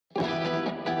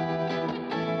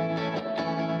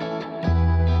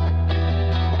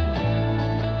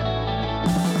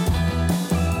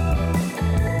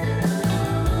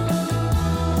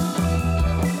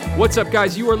What's up,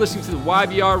 guys? You are listening to the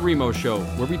YBR Remo Show,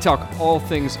 where we talk all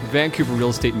things Vancouver real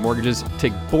estate and mortgages,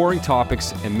 take boring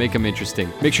topics and make them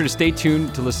interesting. Make sure to stay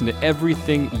tuned to listen to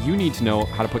everything you need to know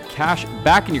how to put cash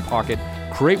back in your pocket,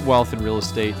 create wealth in real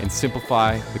estate, and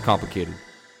simplify the complicated.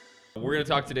 We're going to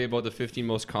talk today about the 15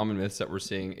 most common myths that we're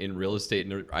seeing in real estate.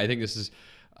 And I think this is,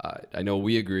 I know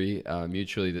we agree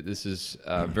mutually that this is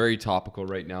very topical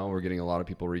right now. We're getting a lot of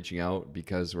people reaching out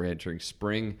because we're entering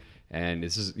spring. And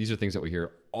these are things that we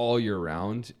hear all year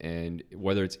round. And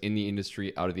whether it's in the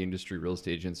industry, out of the industry, real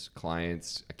estate agents,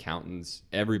 clients, accountants,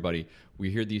 everybody,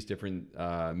 we hear these different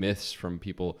myths from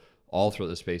people all throughout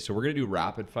the space. So we're going to do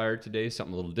rapid fire today,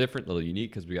 something a little different, a little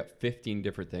unique, because we got 15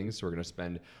 different things. So we're going to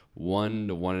spend 1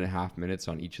 to 1.5 minutes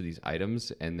on each of these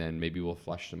items, and then maybe we'll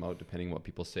flesh them out depending on what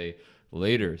people say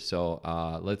later. So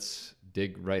let's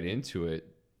dig right into it.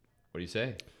 What do you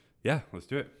say? Yeah, let's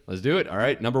do it. Let's do it. All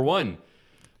right. Number one,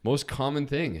 most common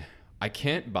thing. I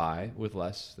can't buy with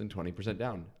less than 20%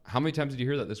 down. How many times did you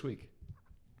hear that this week?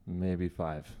 Maybe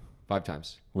 5. 5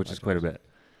 times. Which is quite a bit.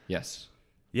 Yes.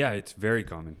 Yeah, it's very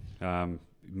common.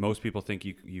 Most people think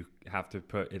you have to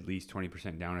put at least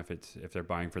 20% down if they're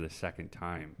buying for the second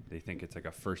time. They think it's like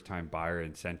a first time buyer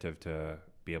incentive to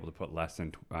be able to put less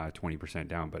than 20%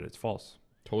 down, but it's false.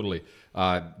 Totally.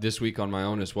 This week on my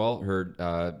own as well, heard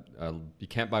you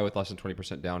can't buy with less than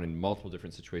 20% down in multiple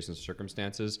different situations and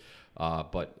circumstances.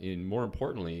 But more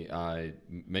importantly,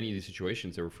 many of these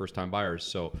situations, they were first-time buyers.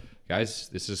 So, guys,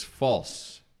 this is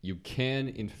false. You can,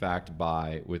 in fact,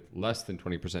 buy with less than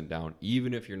 20% down,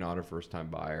 even if you're not a first-time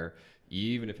buyer,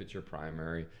 even if it's your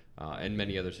primary, and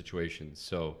many other situations.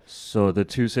 So the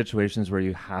two situations where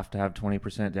you have to have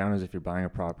 20% down is if you're buying a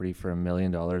property for $1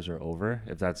 million or over,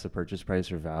 if that's the purchase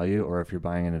price or value, or if you're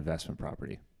buying an investment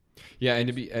property. Yeah, and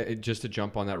to be just to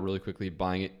jump on that really quickly,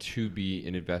 buying it to be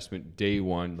an investment day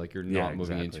one, like you're not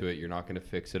moving into it, you're not going to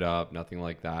fix it up, nothing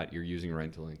like that. You're using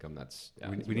rental income. That's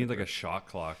we need like a shot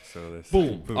clock. So this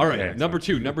boom. All right, yeah, number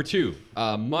two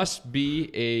must be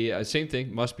a same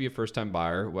thing. Must be a first time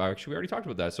buyer. Well, actually, we already talked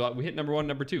about that. So we hit number one,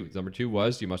 number two. Number two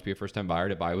was you must be a first time buyer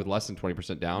to buy with less than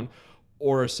 20% down,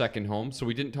 or a second home. So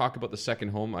we didn't talk about the second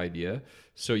home idea.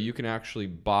 So you can actually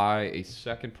buy a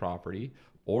second property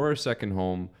or a second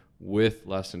home with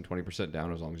less than 20%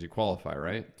 down as long as you qualify,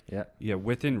 right? Yeah. Yeah,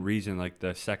 within reason, like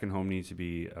the second home needs to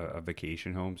be a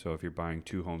vacation home. So if you're buying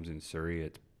 2 homes in Surrey,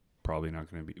 it's probably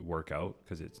not going to work out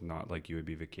because it's not like you would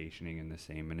be vacationing in the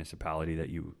same municipality that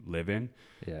you live in.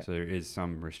 Yeah. So there is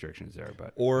some restrictions there.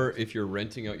 But or if you're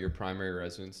renting out your primary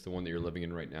residence, the one that you're living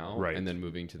in right now, right, and then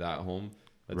moving to that home,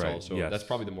 that's right, also yes, that's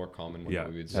probably the more common one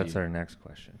that we would see. That's our next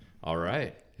question. All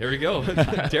right. Here we go.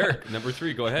 Derek, number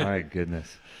 3, go ahead. My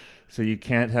goodness. So you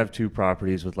can't have 2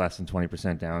 properties with less than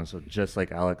 20% down. So just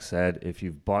like Alex said, if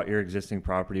you've bought your existing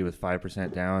property with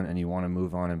 5% down and you want to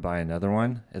move on and buy another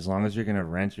one, as long as you're going to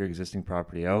rent your existing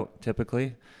property out,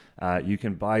 typically, you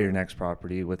can buy your next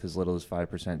property with as little as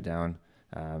 5% down,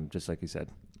 just like you said.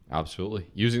 Absolutely.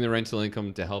 Using the rental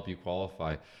income to help you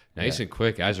qualify. Nice and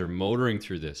quick. Guys are motoring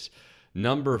through this.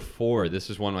 Number 4, this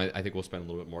is one I think we'll spend a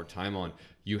little bit more time on.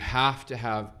 You have to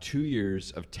have 2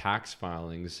 years of tax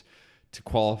filings to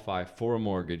qualify for a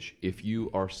mortgage if you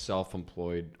are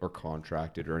self-employed or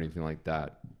contracted or anything like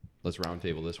that. Let's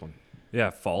roundtable this one. Yeah,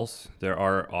 false. There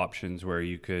are options where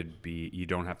you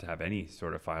don't have to have any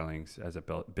sort of filings as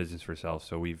a business for self.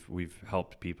 So we've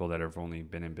helped people that have only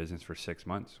been in business for 6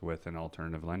 months with an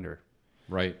alternative lender.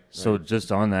 Right. So just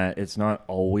on that, it's not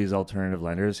always alternative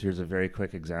lenders. Here's a very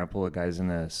quick example. A guy's in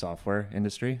the software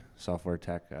industry, software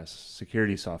tech,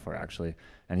 security software actually.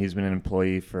 And he's been an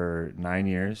employee for 9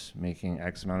 years, making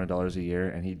X amount of dollars a year.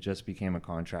 And he just became a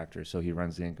contractor. So he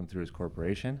runs the income through his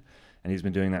corporation. And he's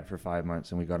been doing that for 5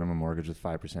 months. And we got him a mortgage with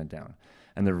 5% down.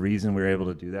 And the reason we were able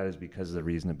to do that is because of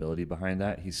the reasonability behind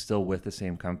that. He's still with the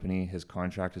same company. His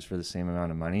contract is for the same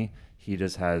amount of money. He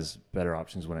just has better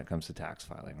options when it comes to tax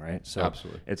filing, right? So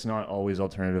absolutely, it's not always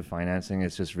alternative financing.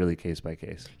 It's just really case by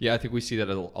case. Yeah, I think we see that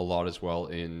a lot as well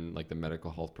in like the medical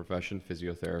health profession,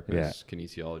 physiotherapists,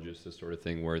 kinesiologists, this sort of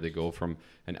thing, where they go from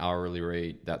an hourly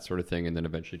rate, that sort of thing, and then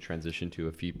eventually transition to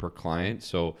a fee per client.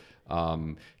 So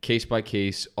case by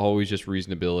case, always just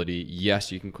reasonability.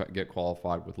 Yes, you can get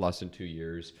qualified with less than 2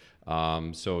 years.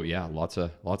 So yeah, lots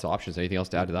of options. Anything else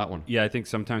to add to that one? Yeah, I think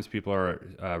sometimes people are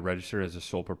registered as a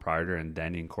sole proprietor and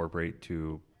then incorporate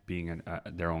to being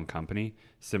their own company.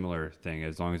 Similar thing.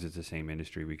 As long as it's the same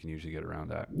industry, we can usually get around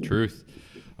that. Truth.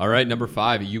 All right, number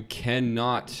 5. You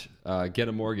cannot get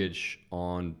a mortgage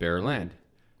on bare land.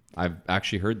 I've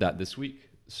actually heard that this week.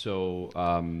 So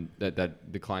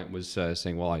that the client was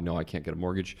saying, well, I know I can't get a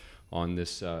mortgage on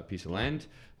this piece of land.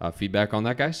 Feedback on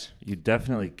that, guys? You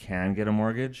definitely can get a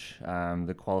mortgage.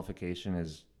 The qualification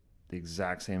is the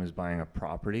exact same as buying a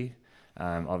property.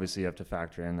 Obviously, you have to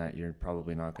factor in that you're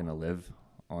probably not going to live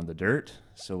on the dirt,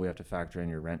 so we have to factor in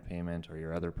your rent payment or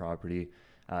your other property.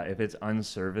 If it's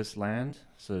unserviced land,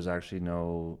 so there's actually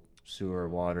no sewer,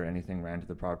 water, anything ran to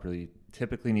the property,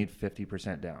 typically need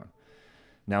 50% down.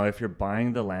 Now, if you're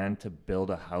buying the land to build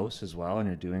a house as well and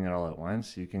you're doing it all at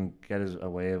once, you can get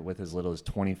away with as little as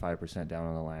 25% down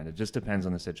on the land. It just depends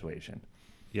on the situation.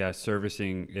 Yeah,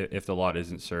 servicing, if the lot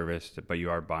isn't serviced, but you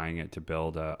are buying it to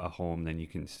build a home, then you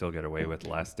can still get away with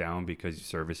less down because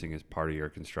servicing is part of your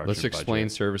construction Let's explain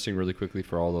budget. servicing really quickly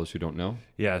for all those who don't know.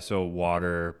 Yeah, so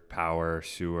water, power,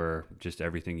 sewer, just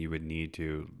everything you would need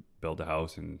to build a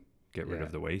house and get rid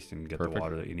of the waste and get Perfect. the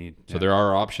water that you need. So there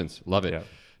are options. Love it. Yeah.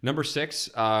 Number 6,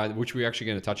 which we're actually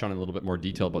going to touch on in a little bit more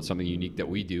detail about something unique that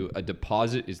we do. A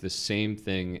deposit is the same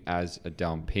thing as a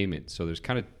down payment. So there's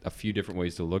kind of a few different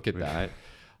ways to look at that.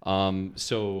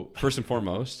 So first and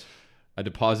foremost, a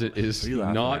deposit is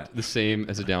not the same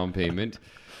as a down payment.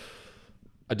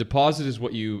 A deposit is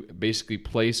what you basically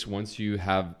place once you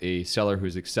have a seller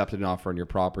who's accepted an offer on your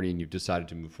property and you've decided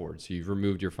to move forward. So you've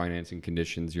removed your financing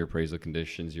conditions, your appraisal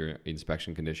conditions, your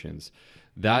inspection conditions.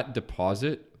 That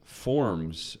deposit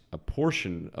forms a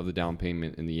portion of the down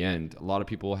payment in the end. A lot of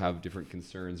people have different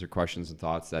concerns or questions and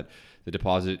thoughts that the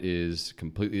deposit is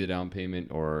completely the down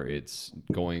payment or it's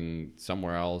going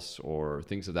somewhere else or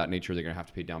things of that nature. They're going to have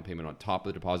to pay down payment on top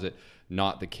of the deposit.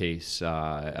 Not the case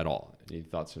at all. Any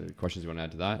thoughts or questions you want to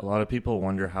add to that? A lot of people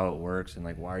wonder how it works and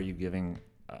like, why are you giving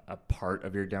a part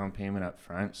of your down payment up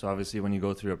front? So obviously when you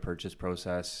go through a purchase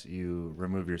process, you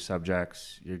remove your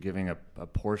subjects, you're giving a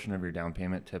portion of your down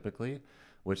payment typically,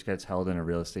 which gets held in a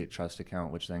real estate trust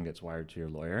account, which then gets wired to your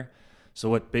lawyer. So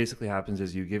what basically happens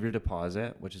is you give your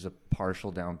deposit, which is a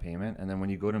partial down payment, and then when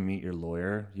you go to meet your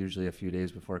lawyer, usually a few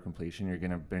days before completion, you're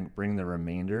going to bring the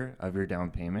remainder of your down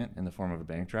payment in the form of a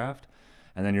bank draft,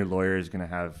 and then your lawyer is going to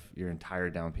have your entire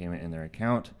down payment in their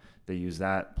account. They use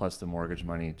that plus the mortgage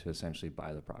money to essentially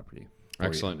buy the property.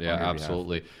 Excellent. Yeah,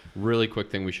 absolutely. Really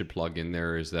quick thing we should plug in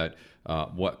there is that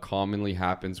what commonly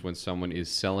happens when someone is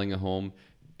selling a home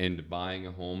and buying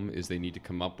a home is they need to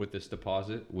come up with this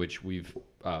deposit, which we've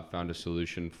found a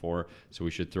solution for. So we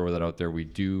should throw that out there. We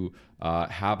do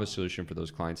have a solution for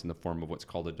those clients in the form of what's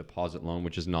called a deposit loan,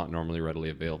 which is not normally readily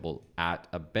available at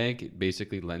a bank. It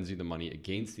basically lends you the money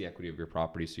against the equity of your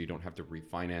property so you don't have to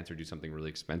refinance or do something really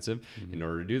expensive in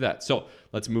order to do that. So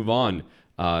let's move on.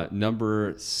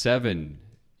 Number 7,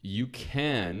 you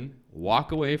can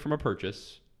walk away from a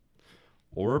purchase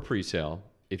or a pre-sale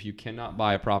if you cannot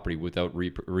buy a property without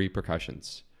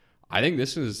repercussions. I think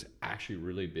this is actually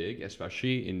really big,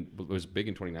 especially it was big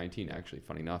in 2019, actually,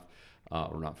 funny enough,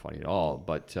 or not funny at all,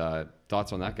 but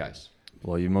thoughts on that, guys?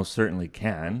 Well, you most certainly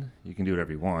can. You can do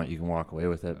whatever you want. You can walk away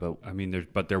with it, but I mean,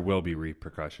 there will be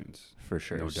repercussions. for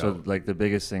sure. No So doubt. like the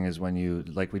biggest thing is when you,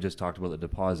 like we just talked about the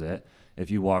deposit, if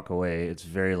you walk away, it's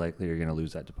very likely you're going to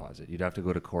lose that deposit. You'd have to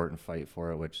go to court and fight for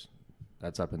it, which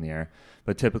that's up in the air.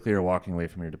 But typically you're walking away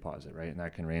from your deposit, right? And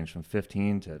that can range from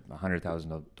 $15,000 to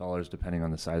 $100,000 depending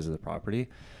on the size of the property,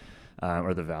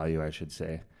 or the value, I should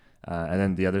say. And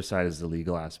then the other side is the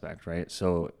legal aspect, right?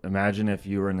 So imagine if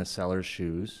you were in the seller's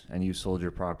shoes and you sold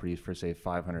your property for say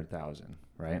 $500,000,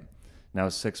 right? Now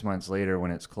 6 months later,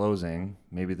 when it's closing,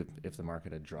 maybe if the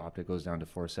market had dropped, it goes down to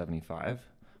 $475,000.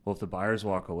 Well, if the buyers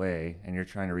walk away and you're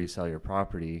trying to resell your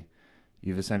property,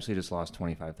 you've essentially just lost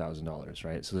 $25,000,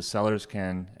 right? So the sellers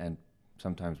can, and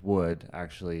sometimes would,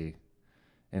 actually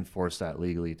enforce that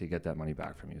legally to get that money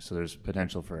back from you. So there's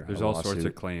potential for There's a all lawsuit. sorts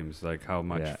of claims, like how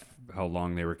much, how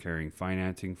long they were carrying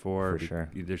financing for. For sure.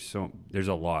 There's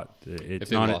a lot. It's If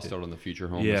they not lost out on the future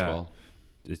home as well.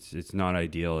 It's not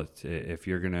ideal. If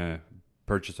you're gonna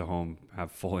purchase a home, have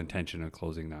full intention of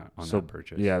closing that on that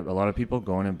purchase. Yeah, a lot of people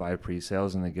go in and buy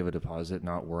pre-sales and they give a deposit,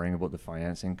 not worrying about the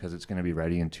financing because it's going to be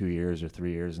ready in 2 years or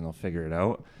 3 years and they'll figure it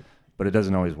out. But it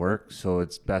doesn't always work. So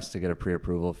it's best to get a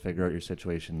pre-approval, figure out your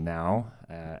situation now.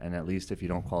 And at least if you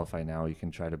don't qualify now, you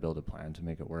can try to build a plan to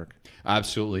make it work.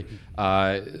 Absolutely.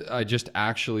 I just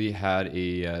actually had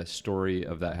a story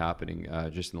of that happening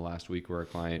just in the last week where a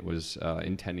client was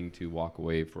intending to walk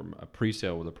away from a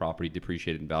pre-sale where the property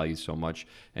depreciated in value so much.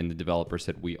 And the developer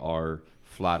said, we are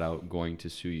flat out going to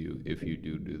sue you if you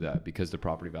do that, because the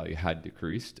property value had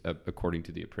decreased according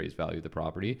to the appraised value of the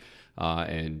property.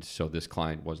 And so this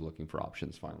client was looking for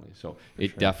options finally. So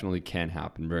it definitely can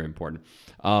happen. Very important.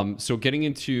 So getting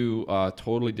into a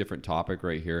totally different topic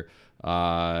right here.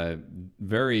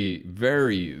 Very,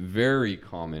 very, very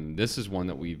common. This is one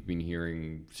that we've been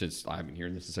hearing I've been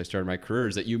hearing this since I started my career,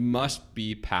 is that you must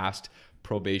be past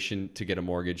probation to get a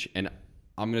mortgage. And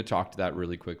I'm going to talk to that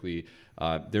really quickly.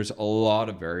 There's a lot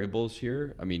of variables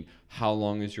here. I mean, how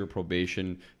long is your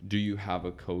probation? Do you have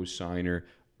a co-signer?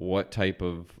 What type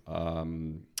of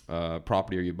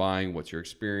property are you buying? What's your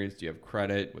experience? Do you have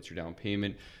credit? What's your down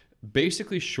payment?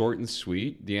 Basically, short and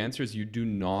sweet, the answer is you do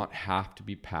not have to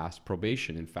be past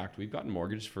probation. In fact, we've gotten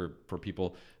mortgages for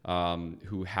people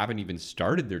who haven't even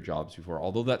started their jobs before.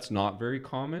 Although that's not very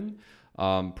common,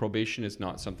 probation is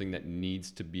not something that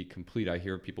needs to be complete. I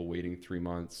hear people waiting 3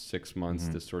 months, 6 months,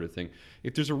 this sort of thing.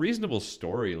 If there's a reasonable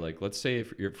story, like let's say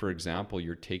if you're, for example,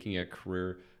 you're taking a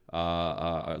career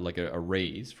like a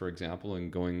raise, for example,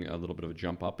 and going a little bit of a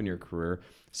jump up in your career,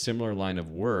 similar line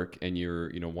of work, and you're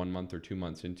 1 month or 2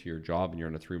 months into your job and you're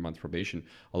on a 3-month probation,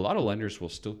 a lot of lenders will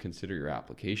still consider your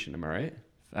application. Am I right?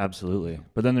 Absolutely.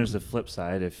 But then there's the flip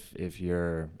side. If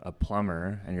you're a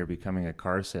plumber and you're becoming a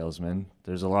car salesman,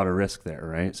 there's a lot of risk there,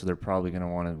 right? So they're probably going to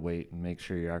want to wait and make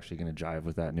sure you're actually going to jive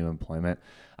with that new employment.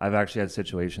 I've actually had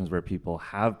situations where people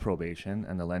have probation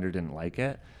and the lender didn't like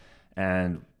it,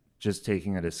 and just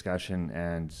taking a discussion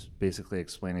and basically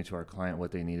explaining to our client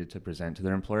what they needed to present to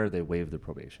their employer, they waived the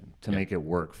probation to make it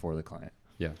work for the client.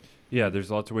 Yeah, there's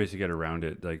lots of ways to get around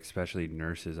it, like especially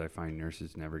nurses. I find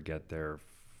nurses never get their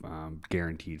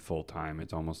guaranteed full time.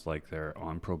 It's almost like they're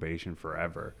on probation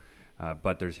forever.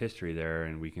 But there's history there,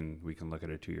 and we can look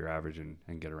at a 2-year average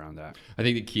and get around that. I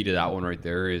think the key to that one right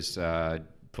there is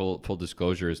full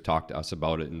disclosure is talk to us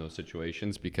about it in those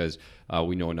situations, because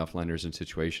we know enough lenders in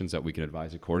situations that we can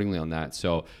advise accordingly on that.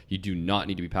 So you do not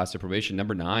need to be past the probation.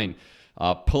 Number 9,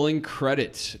 pulling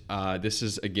credit. This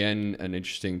is, again, an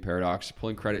interesting paradox.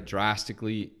 Pulling credit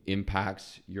drastically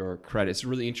impacts your credit. It's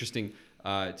really interesting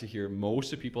to hear.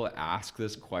 Most of the people that ask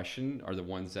this question are the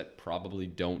ones that probably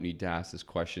don't need to ask this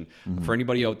question. For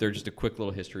anybody out there, just a quick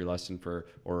little history lesson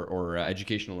or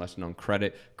educational lesson on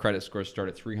credit. Credit scores start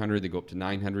at 300, they go up to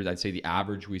 900. I'd say the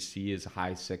average we see is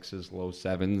high 6s, low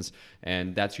 7s,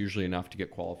 and that's usually enough to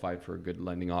get qualified for a good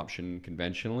lending option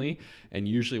conventionally. And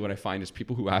usually what I find is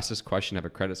people who ask this question have a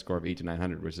credit score of 8 to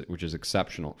 900, which is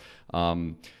exceptional.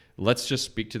 Let's just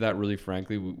speak to that really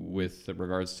frankly with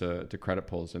regards to credit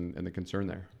pulls and the concern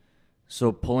there.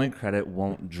 So pulling credit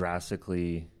won't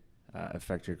drastically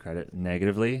affect your credit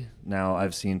negatively. Now,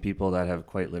 I've seen people that have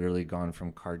quite literally gone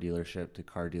from car dealership to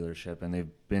car dealership, and they've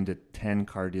been to 10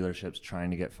 car dealerships trying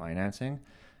to get financing.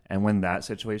 And when that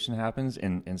situation happens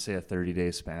in say a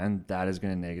 30-day span, that is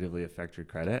going to negatively affect your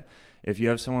credit. If you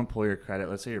have someone pull your credit,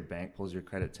 let's say your bank pulls your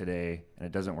credit today and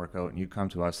it doesn't work out, and you come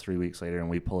to us 3 weeks later and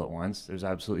we pull it once, there's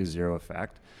absolutely zero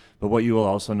effect. But what you will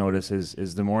also notice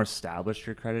is the more established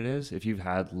your credit is, if you've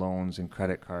had loans and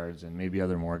credit cards and maybe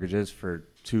other mortgages for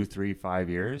 2, 3, 5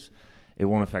 years, it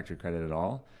won't affect your credit at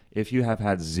all. If you have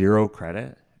had zero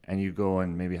credit and you go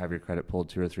and maybe have your credit pulled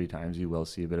 2 or 3 times, you will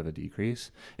see a bit of a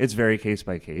decrease. It's very case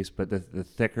by case, but the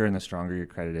thicker and the stronger your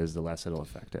credit is, the less it'll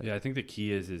affect it. Yeah, I think the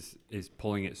key is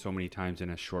pulling it so many times in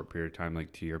a short period of time,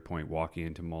 like to your point, walking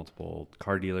into multiple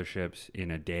car dealerships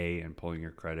in a day and pulling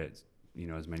your credit,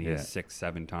 as many as 6,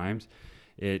 7 times.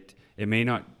 It may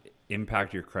not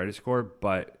impact your credit score,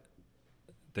 but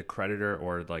the creditor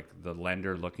or like the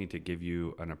lender looking to give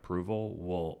you an approval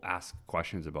will ask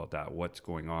questions about that. What's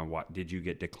going on? What did you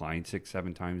get declined 6,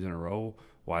 7 times in a row?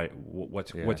 Why?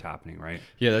 What's happening, right?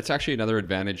 Yeah, that's actually another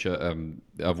advantage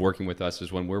of working with us,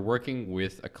 is when we're working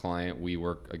with a client, we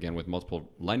work again with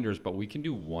multiple lenders, but we can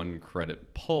do one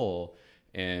credit pull.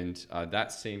 And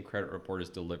that same credit report is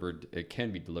delivered. It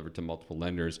can be delivered to multiple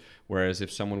lenders. Whereas if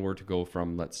someone were to go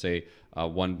from, let's say,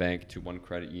 one bank to one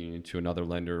credit union to another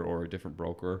lender or a different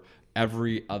broker,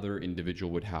 every other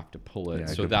individual would have to pull it.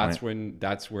 So that's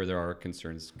where there are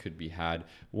concerns could be had.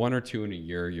 1 or 2 in a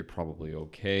year, you're probably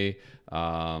okay.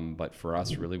 But for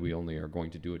us, really, we only are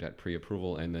going to do it at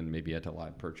pre-approval and then maybe at a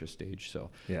live purchase stage. So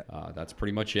that's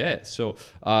pretty much it. So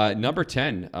number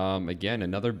 10, again,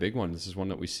 another big one. This is one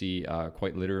that we see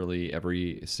quite literally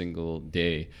every single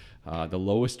day. The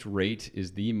lowest rate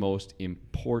is the most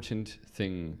important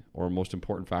thing or most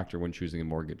important factor when choosing a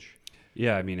mortgage.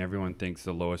 Yeah, I mean, everyone thinks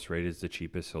the lowest rate is the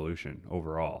cheapest solution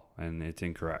overall, and it's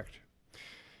incorrect.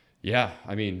 Yeah,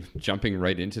 I mean, jumping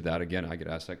right into that, again, I get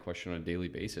asked that question on a daily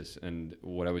basis. And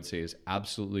what I would say is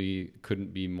absolutely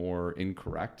couldn't be more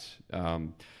incorrect.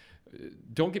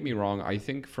 don't get me wrong. I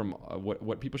think from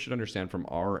what people should understand from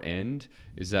our end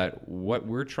is that what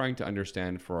we're trying to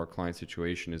understand for our client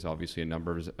situation is obviously a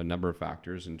number of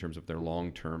factors in terms of their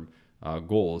long-term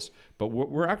goals. But what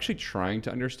we're actually trying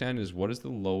to understand is what is the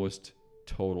lowest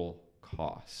total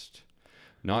cost,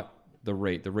 not the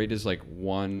rate. The rate is like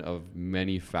one of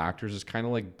many factors. It's kind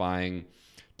of like buying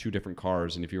two different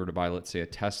cars. And if you were to buy, let's say, a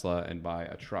Tesla and buy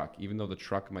a truck, even though the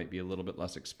truck might be a little bit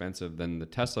less expensive than the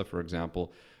Tesla, for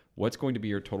example, what's going to be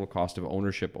your total cost of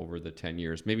ownership over the 10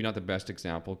 years? Maybe not the best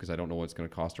example because I don't know what it's going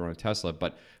to cost to run a Tesla,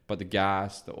 but the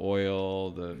gas, the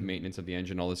oil, the maintenance of the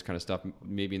engine, all this kind of stuff.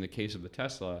 Maybe in the case of the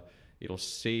Tesla, it'll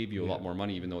save you a lot more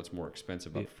money, even though it's more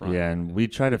expensive up front. Yeah, and we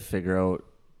try to figure out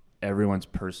everyone's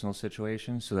personal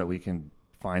situation so that we can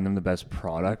find them the best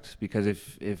product. Because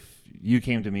if you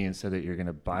came to me and said that you're going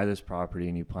to buy this property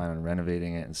and you plan on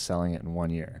renovating it and selling it in 1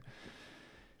 year,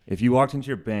 if you walked into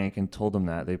your bank and told them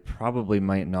that, they probably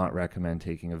might not recommend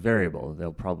taking a variable.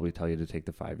 They'll probably tell you to take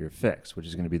the 5-year fix, which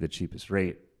is going to be the cheapest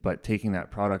rate. But taking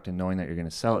that product and knowing that you're going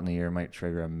to sell it in a year might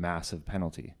trigger a massive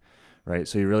penalty, right?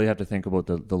 So you really have to think about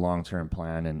the long-term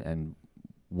plan and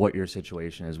what your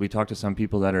situation is. We talk to some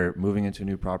people that are moving into a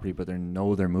new property, but they're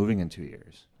moving in 2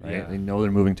 years, right? Yeah. They know they're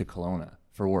moving to Kelowna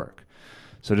for work.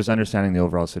 So just understanding the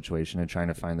overall situation and trying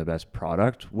to find the best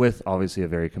product with obviously a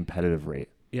very competitive rate.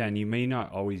 Yeah, and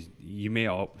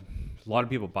a lot of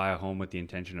people buy a home with the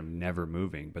intention of never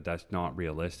moving, but that's not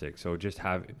realistic. So just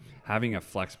having a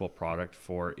flexible product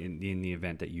for in the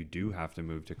event that you do have to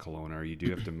move to Kelowna or you do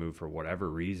have to move for whatever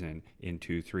reason in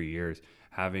 2-3 years,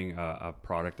 having a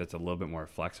product that's a little bit more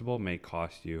flexible may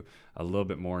cost you a little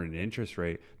bit more in interest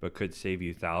rate, but could save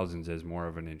you thousands as more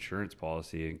of an insurance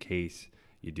policy in case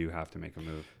you do have to make a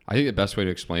move. I think the best way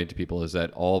to explain it to people is that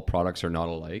all products are not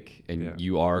alike, and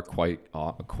you are quite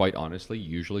honestly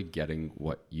usually getting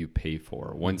what you pay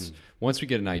for. Once we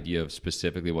get an idea of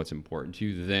specifically what's important to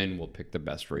you, then we'll pick the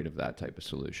best rate of that type of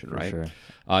solution, right?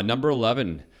 Sure. Number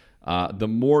 11, the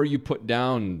more you put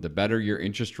down, the better your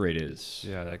interest rate is.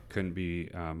 Yeah, that couldn't be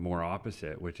more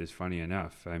opposite, which is funny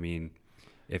enough. I mean,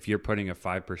 if you're putting a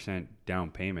 5%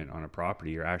 down payment on a property,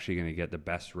 you're actually going to get the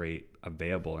best rate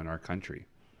available in our country.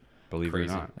 Believe it or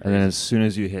not. And then as soon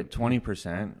as you hit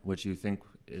 20%, which you think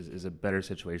is a better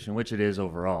situation, which it is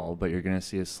overall, but you're going to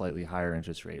see a slightly higher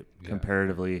interest rate. Yeah.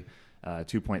 Comparatively,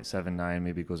 2.79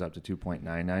 maybe goes up to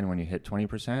 2.99 when you hit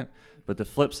 20%. But the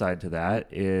flip side to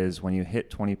that is when you hit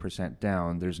 20%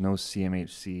 down, there's no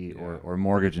CMHC or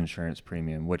mortgage insurance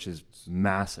premium, which is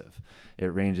massive. It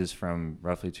ranges from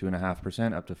roughly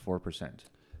 2.5% up to 4%.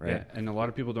 Right. Yeah, and a lot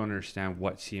of people don't understand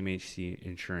what CMHC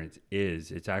insurance is.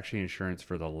 It's actually insurance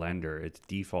for the lender. It's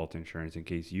default insurance in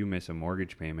case you miss a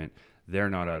mortgage payment. They're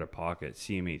not out of pocket.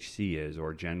 CMHC is,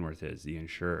 or Genworth is, the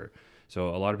insurer. So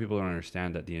a lot of people don't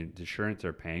understand that the insurance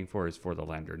they're paying for is for the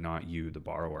lender, not you, the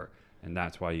borrower. And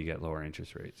that's why you get lower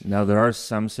interest rates. Now, there are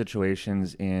some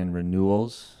situations in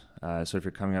renewals. So if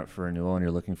you're coming up for renewal and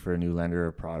you're looking for a new lender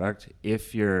or product,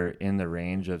 if you're in the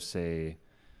range of, say,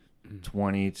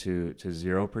 20 to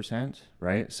 0%,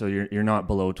 right? So you're not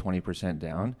below 20%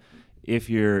 down. If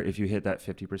you hit that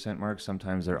 50% mark,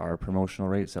 sometimes there are promotional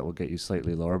rates that will get you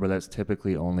slightly lower, but that's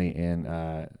typically only in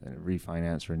a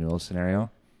refinance renewal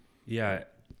scenario. Yeah,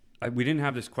 we didn't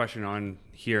have this question on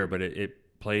here, but it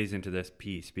plays into this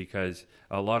piece because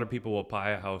a lot of people will buy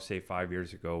a house, say 5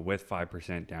 years ago with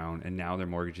 5% down, and now their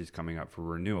mortgage is coming up for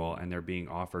renewal and they're being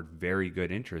offered very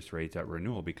good interest rates at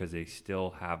renewal because they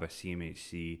still have a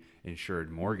CMHC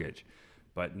insured mortgage.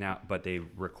 But they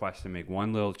request to make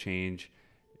one little change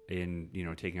in,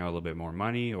 taking out a little bit more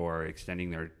money or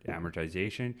extending their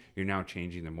amortization. You're now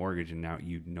changing the mortgage and now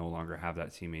you no longer have that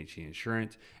CMHC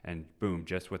insurance, and boom,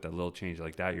 just with a little change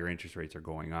like that, your interest rates are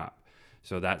going up.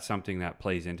 So that's something that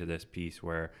plays into this piece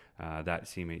where that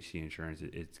CMHC insurance,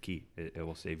 it's key. It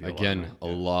will save you a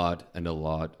lot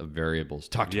of variables.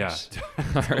 Talk to us.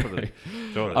 Totally.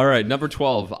 All right, number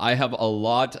 12. I have a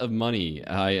lot of money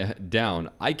down.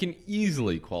 I can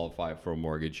easily qualify for a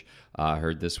mortgage. I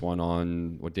heard this one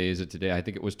on, what day is it today? I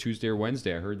think it was Tuesday or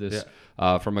Wednesday. I heard this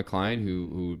from a client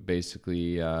who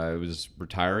basically was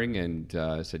retiring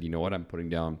and said, you know what, I'm putting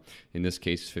down, in this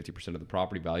case, 50% of the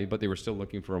property value, but they were still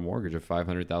looking for a mortgage of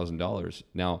 $500,000.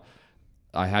 Now,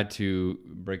 I had to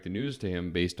break the news to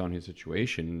him based on his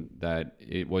situation that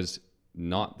it was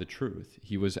not the truth.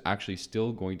 He was actually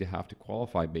still going to have to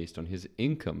qualify based on his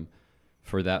income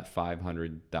for that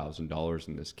 $500,000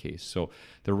 in this case. So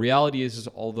the reality is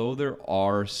although there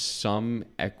are some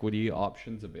equity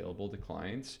options available to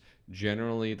clients,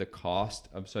 generally the cost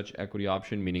of such equity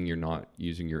option, meaning you're not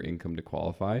using your income to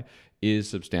qualify, is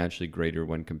substantially greater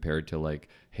when compared to like,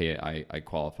 hey, I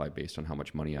qualify based on how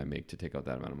much money I make to take out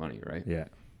that amount of money, right? Yeah,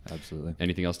 absolutely.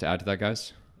 Anything else to add to that,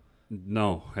 guys?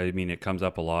 No, I mean, it comes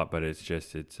up a lot, but it's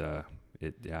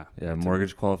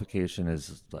Mortgage qualification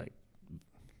is like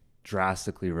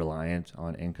drastically reliant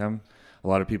on income. A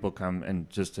lot of people come, and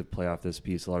just to play off this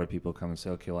piece, a lot of people come and say,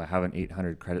 okay, well, I have an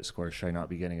 800 credit score. Should I not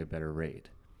be getting a better rate?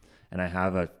 And I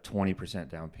have a 20%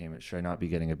 down payment. Should I not be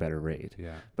getting a better rate?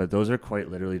 Yeah. But those are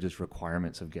quite literally just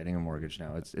requirements of getting a mortgage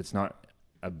now. It's not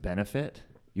a benefit.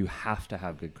 You have to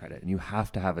have good credit, and you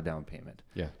have to have a down payment.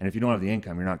 Yeah. And if you don't have the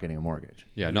income, you're not getting a mortgage.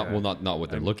 Yeah, not what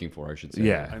they're looking for, I should say.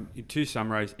 Yeah. To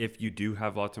summarize, if you do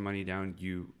have lots of money down,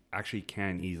 you actually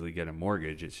can easily get a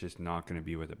mortgage. It's just not going to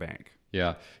be with a bank.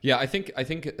 Yeah. I think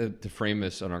to frame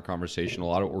this on our conversation, a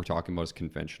lot of what we're talking about is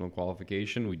conventional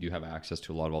qualification. We do have access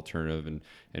to a lot of alternative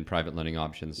and private lending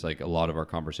options. Like a lot of our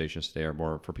conversations today are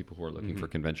more for people who are looking for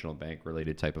conventional bank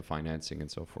related type of financing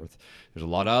and so forth. There's a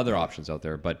lot of other options out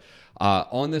there. But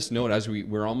on this note, as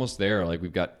we're almost there, like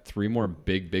we've got 3 more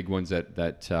big ones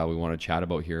that we want to chat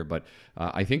about here. But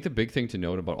I think the big thing to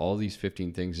note about all these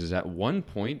 15 things is at one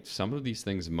point, some of these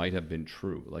things might have been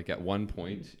true. Like at one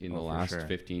point in the last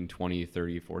 15, 20,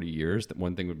 30, 40 years, that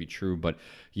one thing would be true. But,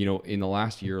 in the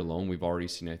last year alone, we've already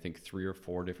seen, I think, 3 or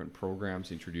 4 different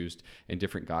programs introduced and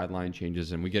different guideline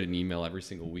changes. And we get an email every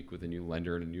single week with a new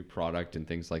lender and a new product and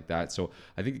things like that. So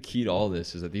I think the key to all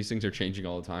this is that these things are changing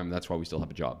all the time. And that's why we still have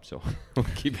a job. So we'll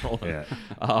keep rolling.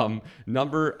 Yeah.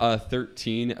 Number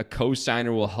 13, a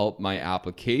co-signer will help my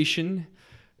application.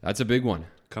 That's a big one.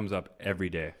 Comes up every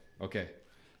day. Okay.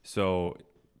 So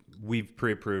we've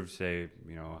pre-approved, say,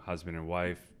 husband and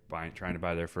wife trying to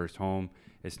buy their first home.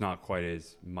 It's not quite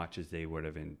as much as they would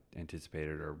have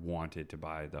anticipated or wanted to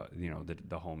buy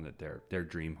the home that their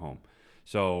dream home.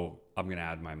 So I'm going to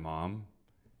add my mom,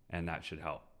 and that should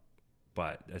help.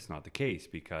 But that's not the case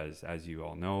because, as you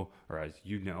all know, or as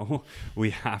you know,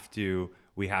 we have to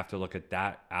look at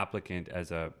that applicant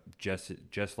as a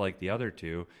just like the other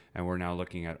two, and we're now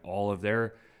looking at all of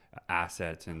their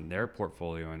assets and their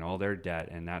portfolio and all their debt,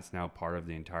 and that's now part of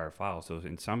the entire file. So,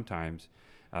 sometimes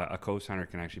a co-signer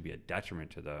can actually be a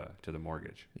detriment to the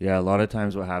mortgage. Yeah, a lot of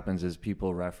times what happens is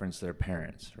people reference their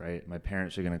parents, right? My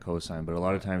parents are going to co-sign, but a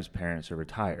lot of times parents are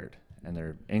retired and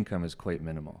their income is quite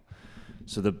minimal.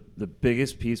 So the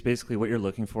biggest piece, basically what you're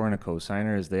looking for in a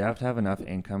co-signer is they have to have enough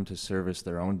income to service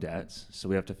their own debts. So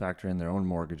we have to factor in their own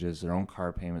mortgages, their own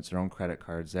car payments, their own credit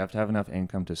cards. They have to have enough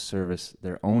income to service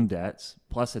their own debts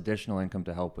plus additional income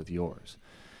to help with yours.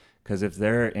 Because if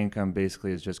their income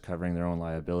basically is just covering their own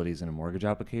liabilities in a mortgage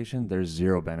application, there's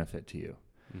zero benefit to you.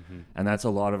 Mm-hmm. And that's a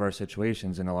lot of our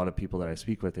situations. And a lot of people that I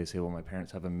speak with, they say, well, my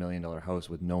parents have $1 million house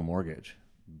with no mortgage,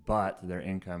 but their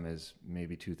income is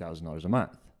maybe $2,000 a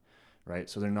month, right?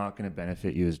 So they're not going to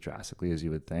benefit you as drastically as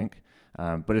you would think.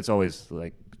 But it's always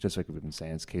just like we've been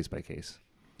saying, it's case by case.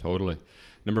 Totally.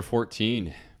 Number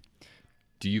 14,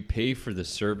 do you pay for the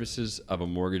services of a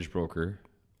mortgage broker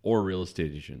or real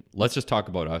estate agent? Let's just talk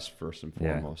about us first and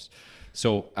foremost.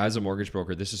 So as a mortgage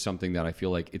broker, this is something that I feel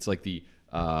like it's like the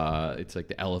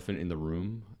elephant in the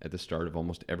room at the start of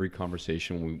almost every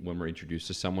conversation when we're introduced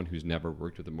to someone who's never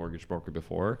worked with a mortgage broker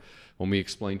before. When we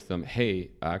explain to them, hey,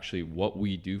 actually what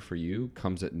we do for you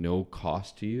comes at no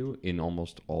cost to you in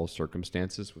almost all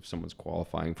circumstances if someone's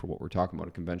qualifying for what we're talking about,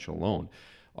 a conventional loan.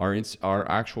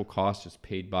 Our actual cost is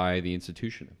paid by the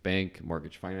institution, a bank, a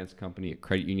mortgage finance company, a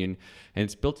credit union, and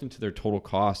it's built into their total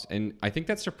cost. And I think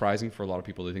that's surprising for a lot of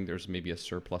people. They think there's maybe a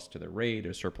surplus to their rate,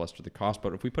 a surplus to the cost.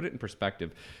 But if we put it in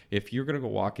perspective, if you're going to go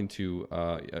walk into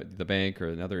the bank or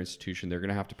another institution, they're going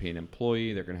to have to pay an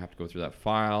employee. They're going to have to go through that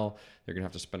file. They're going to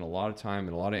have to spend a lot of time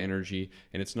and a lot of energy,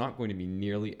 and it's not going to be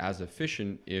nearly as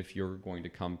efficient if you're going to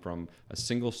come from a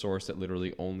single source that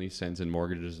literally only sends in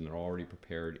mortgages and they're already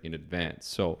prepared in advance.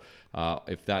 So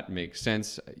if that makes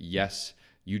sense, yes,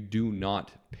 you do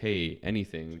not pay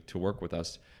anything to work with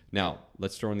us. Now,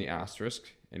 let's throw in the asterisk.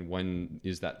 And when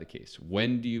is that the case?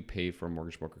 When do you pay for a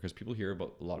mortgage broker? Because people hear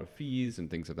about a lot of fees and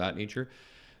things of that nature.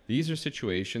 These are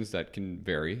situations that can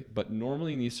vary, but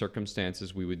normally in these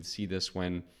circumstances, we would see this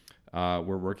when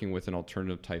we're working with an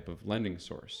alternative type of lending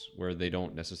source where they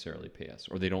don't necessarily pay us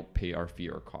or they don't pay our fee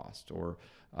or cost, or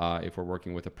if we're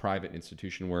working with a private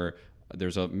institution where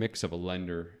there's a mix of a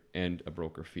lender and a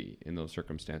broker fee in those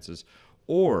circumstances.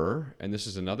 Or, and this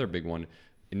is another big one,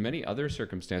 in many other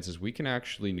circumstances, we can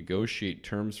actually negotiate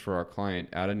terms for our client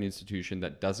at an institution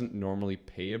that doesn't normally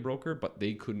pay a broker, but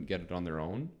they couldn't get it on their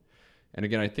own. And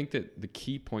again, I think that the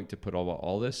key point to put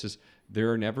all this is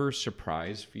there are never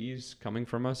surprise fees coming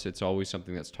from us. It's always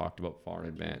something that's talked about far in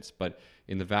advance. But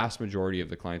in the vast majority of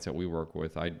the clients that we work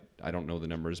with, I don't know the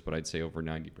numbers, but I'd say over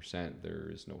 90%, there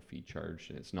is no fee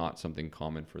charged. And it's not something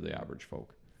common for the average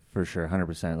folk. For sure,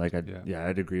 100%. Like,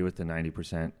 I'd agree with the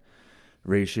 90%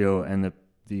 ratio. And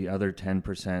the other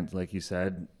 10%, like you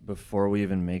said, before we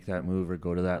even make that move or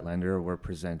go to that lender, we're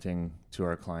presenting to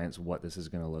our clients what this is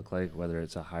going to look like, whether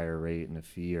it's a higher rate and a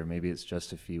fee, or maybe it's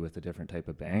just a fee with a different type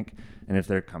of bank. And if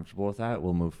they're comfortable with that,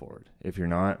 we'll move forward. If you're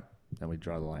not, then we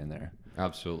draw the line there.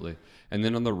 Absolutely. And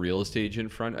then on the real estate agent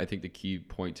front, I think the key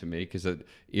point to make is that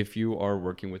if you are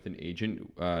working with an agent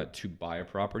to buy a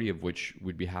property, of which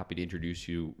we'd be happy to introduce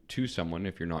you to someone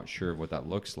if you're not sure of what that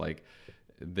looks like,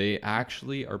 they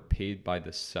actually are paid by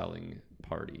the selling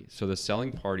party. So the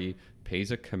selling party pays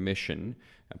a commission,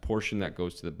 a portion that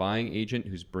goes to the buying agent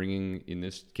who's bringing, in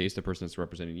this case, the person that's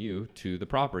representing you to the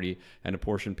property, and a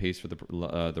portion pays for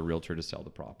the realtor to sell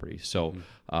the property. So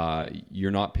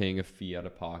you're not paying a fee out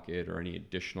of pocket or any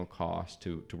additional cost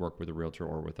to work with a realtor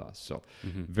or with us. So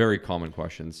very common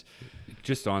questions.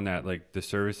 Just on that, like the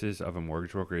services of a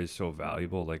mortgage broker is so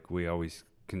valuable. Like we always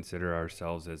consider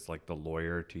ourselves as like the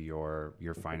lawyer to your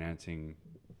financing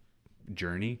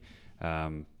journey.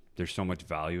 There's so much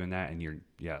value in that, and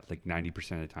like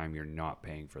 90% of the time you're not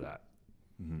paying for that.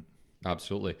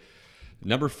 Absolutely.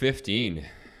 Number 15.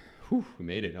 Whew, we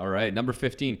made it. All right. Number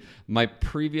 15. My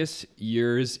previous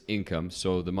year's income,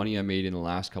 so the money I made in the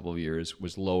last couple of years,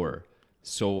 was lower.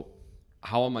 So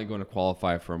how am I going to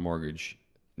qualify for a mortgage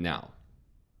now?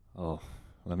 Oh,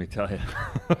 let me tell you.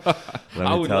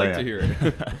 I would like to hear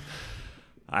it.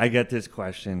 I get this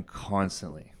question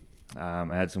constantly. I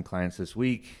had some clients this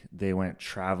week. They went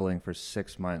traveling for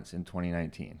 6 months in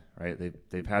 2019, right?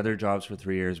 They've had their jobs for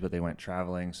 3 years, but they went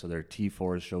traveling, so their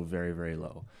T4s show very, very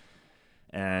low.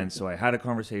 And so I had a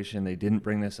conversation. They didn't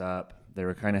bring this up. They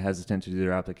were kind of hesitant to do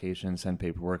their application, send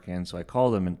paperwork in. So I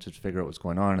called them and to figure out what's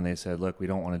going on. And they said, look, we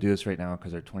don't want to do this right now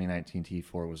because our 2019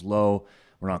 T4 was low.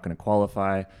 We're not going to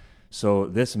qualify. So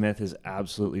this myth is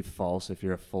absolutely false if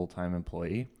you're a full-time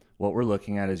employee. What we're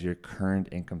looking at is your current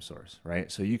income source,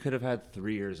 right? So you could have had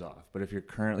 3 years off, but if you're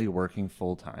currently working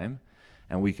full-time,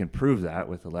 and we can prove that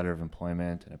with a letter of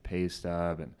employment and a pay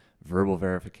stub and verbal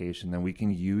verification, then we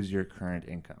can use your current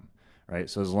income, right?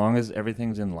 So as long as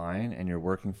everything's in line and you're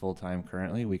working full-time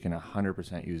currently, we can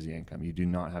 100% use the income. You do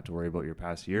not have to worry about your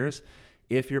past years.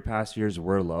 If your past years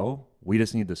were low, we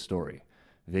just need the story.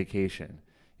 Vacation,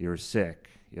 you were sick,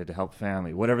 you had to help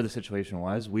family, whatever the situation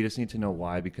was, we just need to know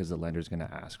why, because the lender's going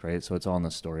to ask, right? So it's all in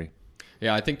the story.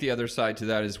 Yeah, I think the other side to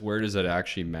that is, where does it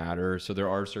actually matter? So there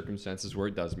are circumstances where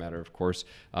it does matter, of course.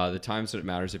 The times that it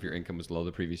matters if your income was low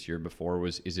the previous year before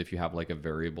is if you have like a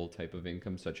variable type of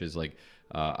income, such as like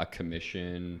a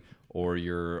commission, or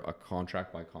you're a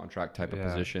contract by contract type of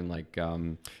position. Like,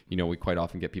 we quite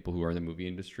often get people who are in the movie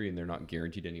industry and they're not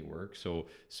guaranteed any work. So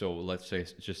let's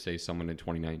say someone in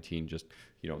 2019 just,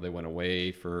 they went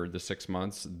away for the 6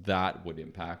 months, that would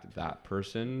impact that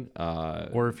person.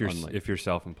 Or if you're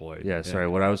self-employed. Yeah, sorry.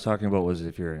 What I was talking about was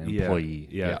if you're an employee.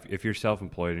 Yeah. If you're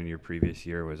self-employed and your previous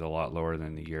year was a lot lower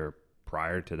than the year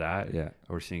prior to that,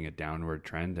 we're seeing a downward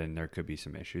trend, and there could be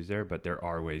some issues there, but there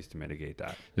are ways to mitigate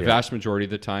that. The vast majority of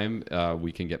the time,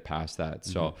 we can get past that.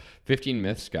 So 15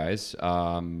 myths, guys.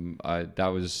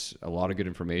 That was a lot of good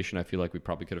information. I feel like we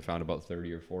probably could have found about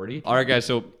 30 or 40. All right, guys.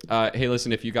 So, hey,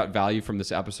 listen, if you got value from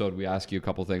this episode, we ask you a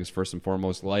couple things. First and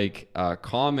foremost,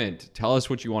 comment, tell us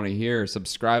what you want to hear,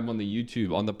 subscribe on the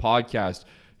YouTube, on the podcast.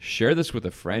 Share this with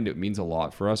a friend. It means a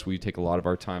lot for us. We take a lot of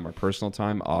our time, our personal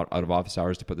time out of office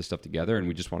hours to put this stuff together, and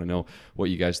we just want to know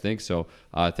what you guys think. So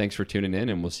thanks for tuning in,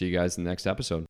 and we'll see you guys in the next episode.